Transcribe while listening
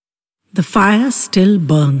The fire still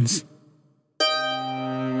burns.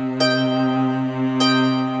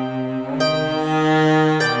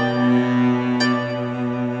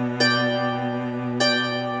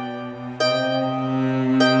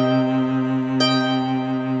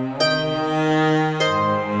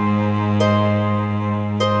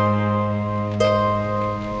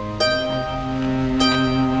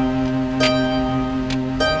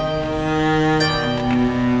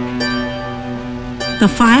 The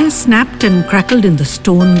fire snapped and crackled in the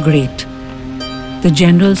stone grate. The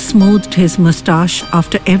general smoothed his moustache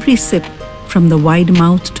after every sip from the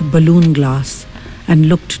wide-mouthed balloon glass and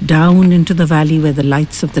looked down into the valley where the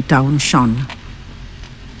lights of the town shone.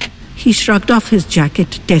 He shrugged off his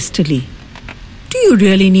jacket testily. "Do you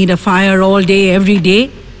really need a fire all day, every day?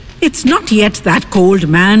 It's not yet that cold,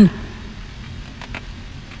 man."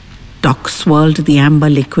 Doc swirled the amber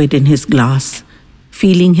liquid in his glass,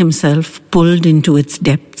 feeling himself pulled into its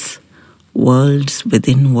depths, worlds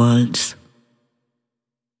within worlds.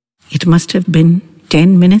 It must have been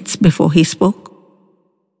 10 minutes before he spoke.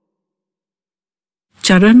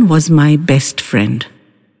 Charan was my best friend.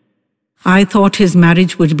 I thought his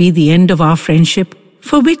marriage would be the end of our friendship,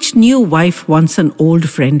 for which new wife wants an old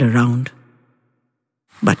friend around?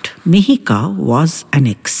 But Mihika was an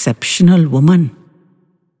exceptional woman.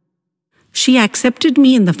 She accepted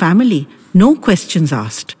me in the family, no questions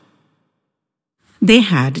asked. They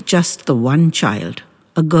had just the one child,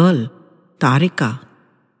 a girl, Tarika.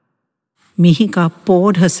 Mihika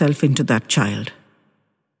poured herself into that child.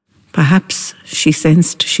 Perhaps she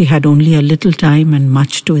sensed she had only a little time and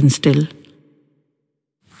much to instill.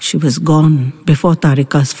 She was gone before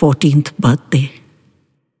Tarika's 14th birthday.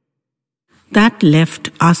 That left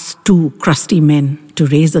us two crusty men to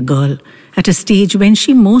raise a girl at a stage when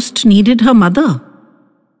she most needed her mother.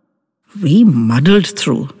 We muddled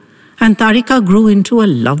through, and Tarika grew into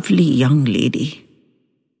a lovely young lady.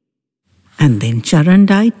 And then Charan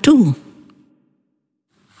died too.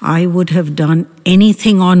 I would have done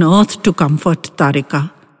anything on earth to comfort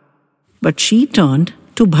Tarika, but she turned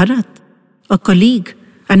to Bharat, a colleague,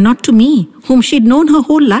 and not to me, whom she'd known her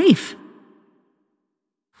whole life.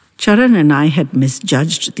 Charan and I had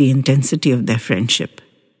misjudged the intensity of their friendship.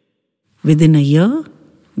 Within a year,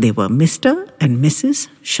 they were Mr. and Mrs.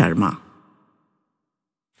 Sharma.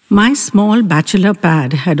 My small bachelor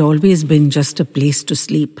pad had always been just a place to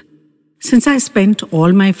sleep, since I spent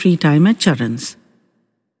all my free time at Charan's.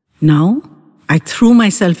 Now, I threw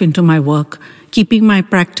myself into my work, keeping my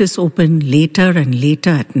practice open later and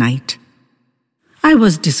later at night. I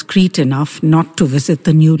was discreet enough not to visit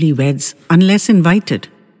the newlyweds unless invited,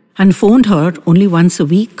 and phoned her only once a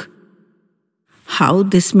week. How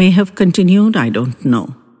this may have continued, I don't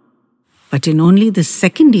know. But in only the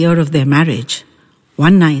second year of their marriage,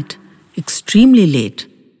 one night, extremely late,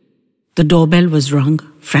 the doorbell was rung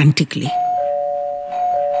frantically.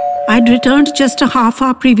 I'd returned just a half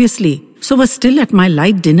hour previously, so was still at my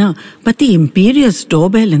light dinner, but the imperious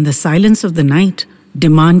doorbell in the silence of the night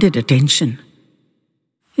demanded attention.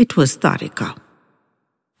 It was Tarika.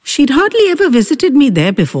 She'd hardly ever visited me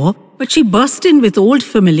there before, but she burst in with old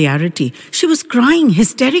familiarity. She was crying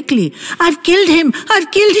hysterically. "I've killed him! I've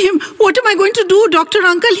killed him! What am I going to do, Dr.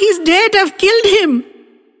 Uncle? He's dead! I've killed him!"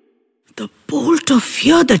 The bolt of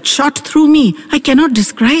fear that shot through me, I cannot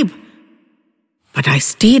describe. But I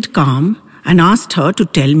stayed calm and asked her to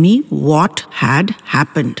tell me what had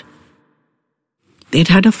happened. They'd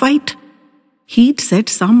had a fight. He'd said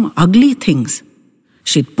some ugly things.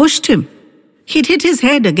 She'd pushed him. He'd hit his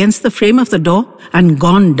head against the frame of the door and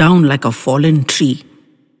gone down like a fallen tree.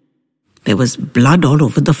 There was blood all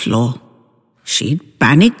over the floor. She'd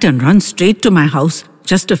panicked and run straight to my house,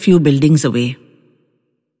 just a few buildings away.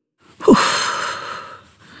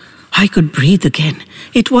 I could breathe again.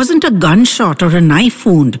 It wasn't a gunshot or a knife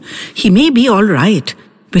wound. He may be all right,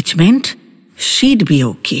 which meant she'd be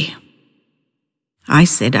okay. I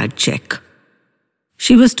said I'd check.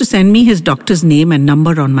 She was to send me his doctor's name and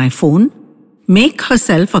number on my phone, make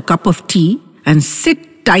herself a cup of tea, and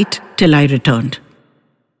sit tight till I returned.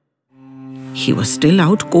 He was still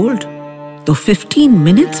out cold, though 15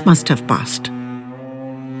 minutes must have passed.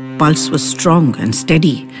 Pulse was strong and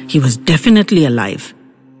steady. He was definitely alive.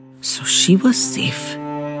 So she was safe.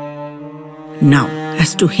 Now,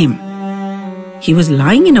 as to him. He was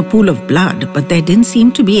lying in a pool of blood, but there didn't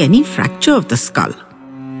seem to be any fracture of the skull.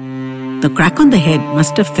 The crack on the head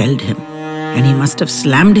must have felled him, and he must have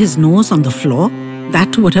slammed his nose on the floor.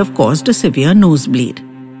 That would have caused a severe nosebleed.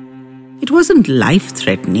 It wasn't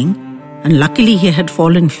life-threatening, and luckily he had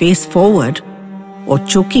fallen face forward, or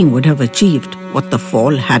choking would have achieved what the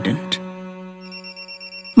fall hadn't.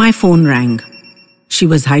 My phone rang. She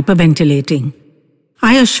was hyperventilating.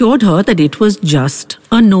 I assured her that it was just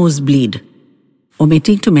a nosebleed,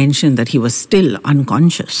 omitting to mention that he was still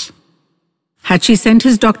unconscious. Had she sent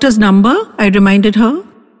his doctor's number? I reminded her.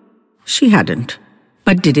 She hadn't,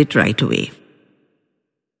 but did it right away.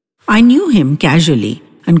 I knew him casually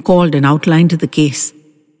and called and outlined the case.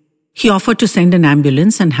 He offered to send an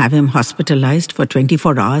ambulance and have him hospitalized for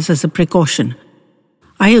 24 hours as a precaution.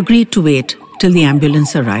 I agreed to wait till the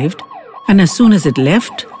ambulance arrived, and as soon as it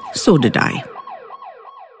left, so did I.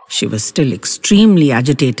 She was still extremely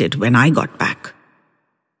agitated when I got back.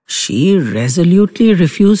 She resolutely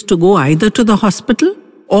refused to go either to the hospital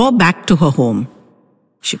or back to her home.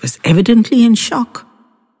 She was evidently in shock.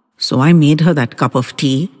 So I made her that cup of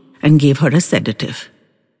tea and gave her a sedative.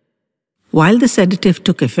 While the sedative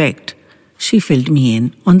took effect, she filled me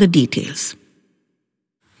in on the details.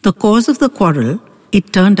 The cause of the quarrel,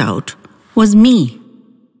 it turned out, was me.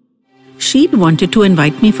 She'd wanted to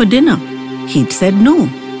invite me for dinner. He'd said no.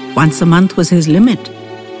 Once a month was his limit.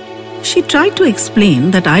 She tried to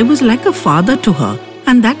explain that I was like a father to her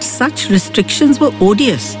and that such restrictions were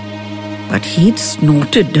odious. But he'd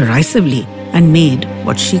snorted derisively and made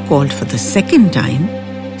what she called for the second time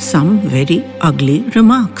some very ugly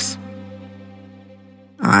remarks.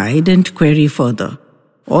 I didn't query further.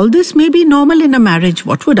 All this may be normal in a marriage,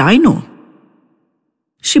 what would I know?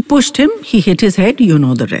 She pushed him, he hit his head, you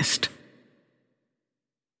know the rest.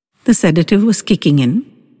 The sedative was kicking in,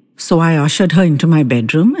 so I ushered her into my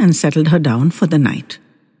bedroom and settled her down for the night.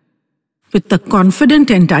 With the confident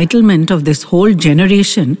entitlement of this whole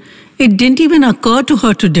generation, it didn't even occur to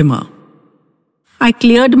her to dimmer. I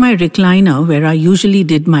cleared my recliner where I usually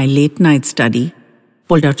did my late-night study,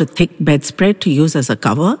 pulled out a thick bedspread to use as a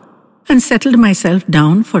cover, and settled myself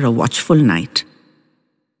down for a watchful night.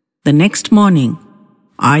 The next morning,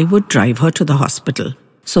 I would drive her to the hospital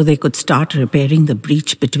so they could start repairing the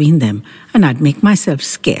breach between them, and I'd make myself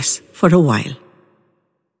scarce for a while.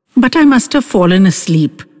 But I must have fallen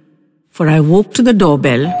asleep, for I woke to the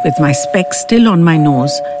doorbell with my specs still on my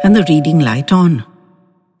nose and the reading light on.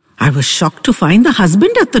 I was shocked to find the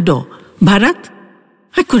husband at the door, Bharat.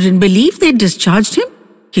 I couldn't believe they'd discharged him.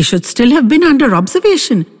 He should still have been under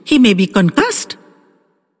observation. He may be concussed.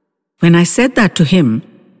 When I said that to him,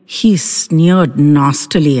 he sneered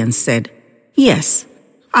nastily and said, "Yes,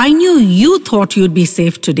 I knew you thought you'd be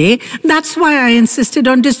safe today. That's why I insisted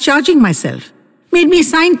on discharging myself. Made me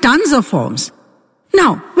sign tons of forms.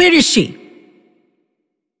 Now, where is she?"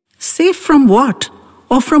 "Safe from what?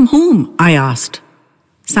 Or from whom?" I asked,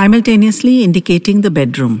 simultaneously indicating the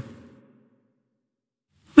bedroom.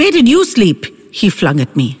 "Where did you sleep?" he flung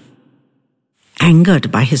at me. Angered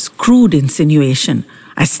by his crude insinuation,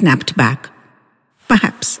 I snapped back,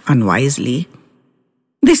 perhaps unwisely.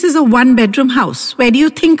 "This is a one-bedroom house. Where do you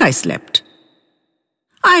think I slept?"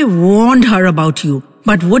 "I warned her about you,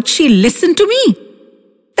 but would she listen to me?"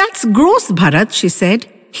 "That's gross, Bharat," she said.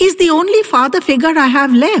 "He's the only father figure I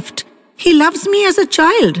have left. He loves me as a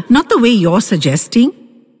child, not the way you're suggesting."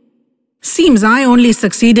 "Seems I only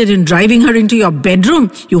succeeded in driving her into your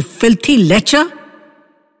bedroom, you filthy lecher."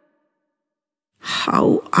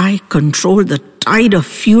 How I controlled the tide of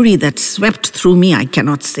fury that swept through me, I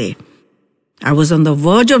cannot say. I was on the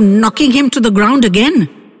verge of knocking him to the ground again.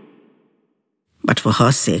 But for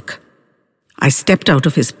her sake, I stepped out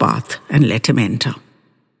of his path and let him enter.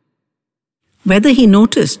 Whether he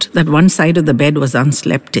noticed that one side of the bed was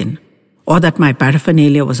unslept in, or that my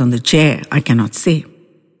paraphernalia was on the chair, I cannot say.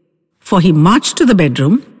 For he marched to the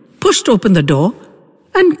bedroom, pushed open the door,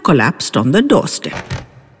 and collapsed on the doorstep.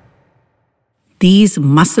 These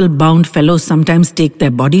muscle-bound fellows sometimes take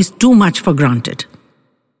their bodies too much for granted.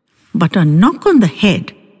 But a knock on the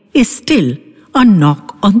head is still a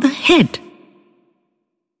knock on the head.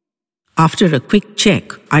 After a quick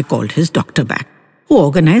check, I called his doctor back, who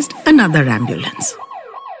organized another ambulance.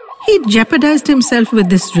 He'd jeopardized himself with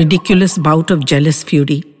this ridiculous bout of jealous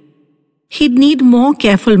fury. He'd need more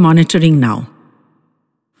careful monitoring now.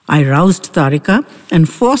 I roused Tarika and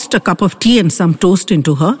forced a cup of tea and some toast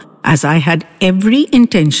into her, as I had every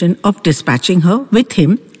intention of dispatching her with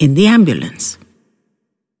him in the ambulance.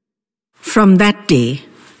 From that day,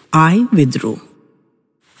 I withdrew.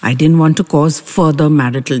 I didn't want to cause further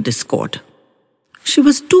marital discord. She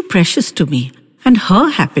was too precious to me, and her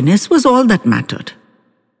happiness was all that mattered.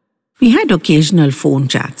 We had occasional phone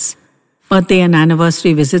chats. Birthday and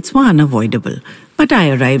anniversary visits were unavoidable, but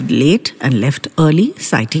I arrived late and left early,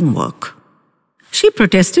 citing work. She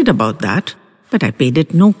protested about that, but I paid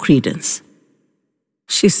it no credence.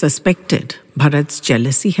 She suspected Bharat's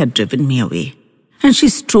jealousy had driven me away, and she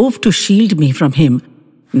strove to shield me from him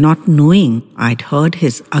not knowing I'd heard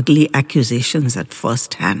his ugly accusations at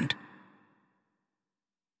first hand.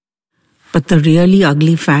 But the really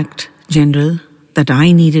ugly fact, General, that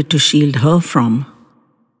I needed to shield her from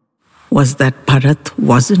was that Bharat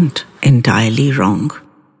wasn't entirely wrong.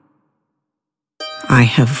 I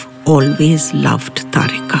have always loved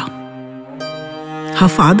Tarika. Her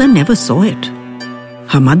father never saw it.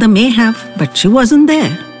 Her mother may have, but she wasn't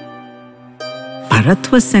there.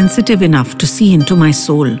 Bharat was sensitive enough to see into my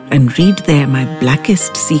soul and read there my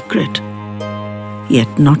blackest secret,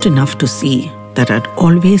 yet not enough to see that I'd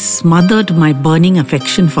always smothered my burning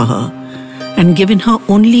affection for her and given her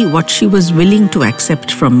only what she was willing to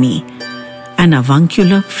accept from me, an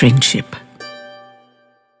avuncular friendship.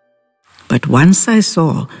 But once I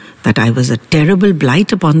saw that I was a terrible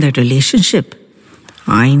blight upon their relationship,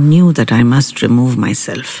 I knew that I must remove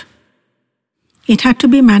myself. It had to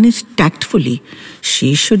be managed tactfully.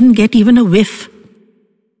 She shouldn't get even a whiff.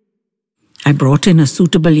 I brought in a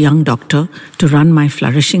suitable young doctor to run my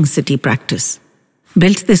flourishing city practice.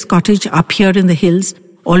 Built this cottage up here in the hills,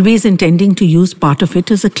 always intending to use part of it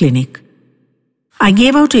as a clinic. I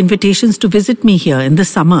gave out invitations to visit me here in the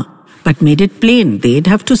summer, but made it plain they'd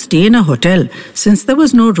have to stay in a hotel since there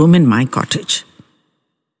was no room in my cottage.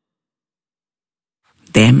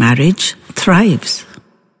 Their marriage thrives.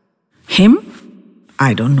 Him,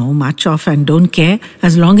 I don't know much of and don't care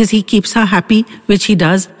as long as he keeps her happy, which he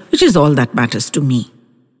does, which is all that matters to me.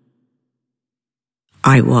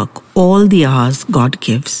 I work all the hours God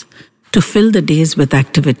gives to fill the days with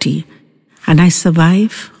activity, and I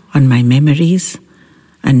survive on my memories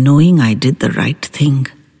and knowing I did the right thing.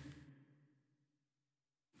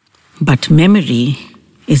 But memory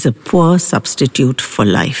is a poor substitute for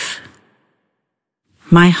life.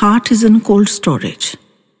 My heart is in cold storage,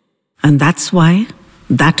 and that's why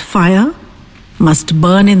that fire must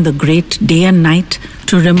burn in the great day and night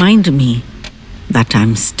to remind me that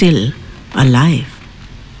I'm still alive.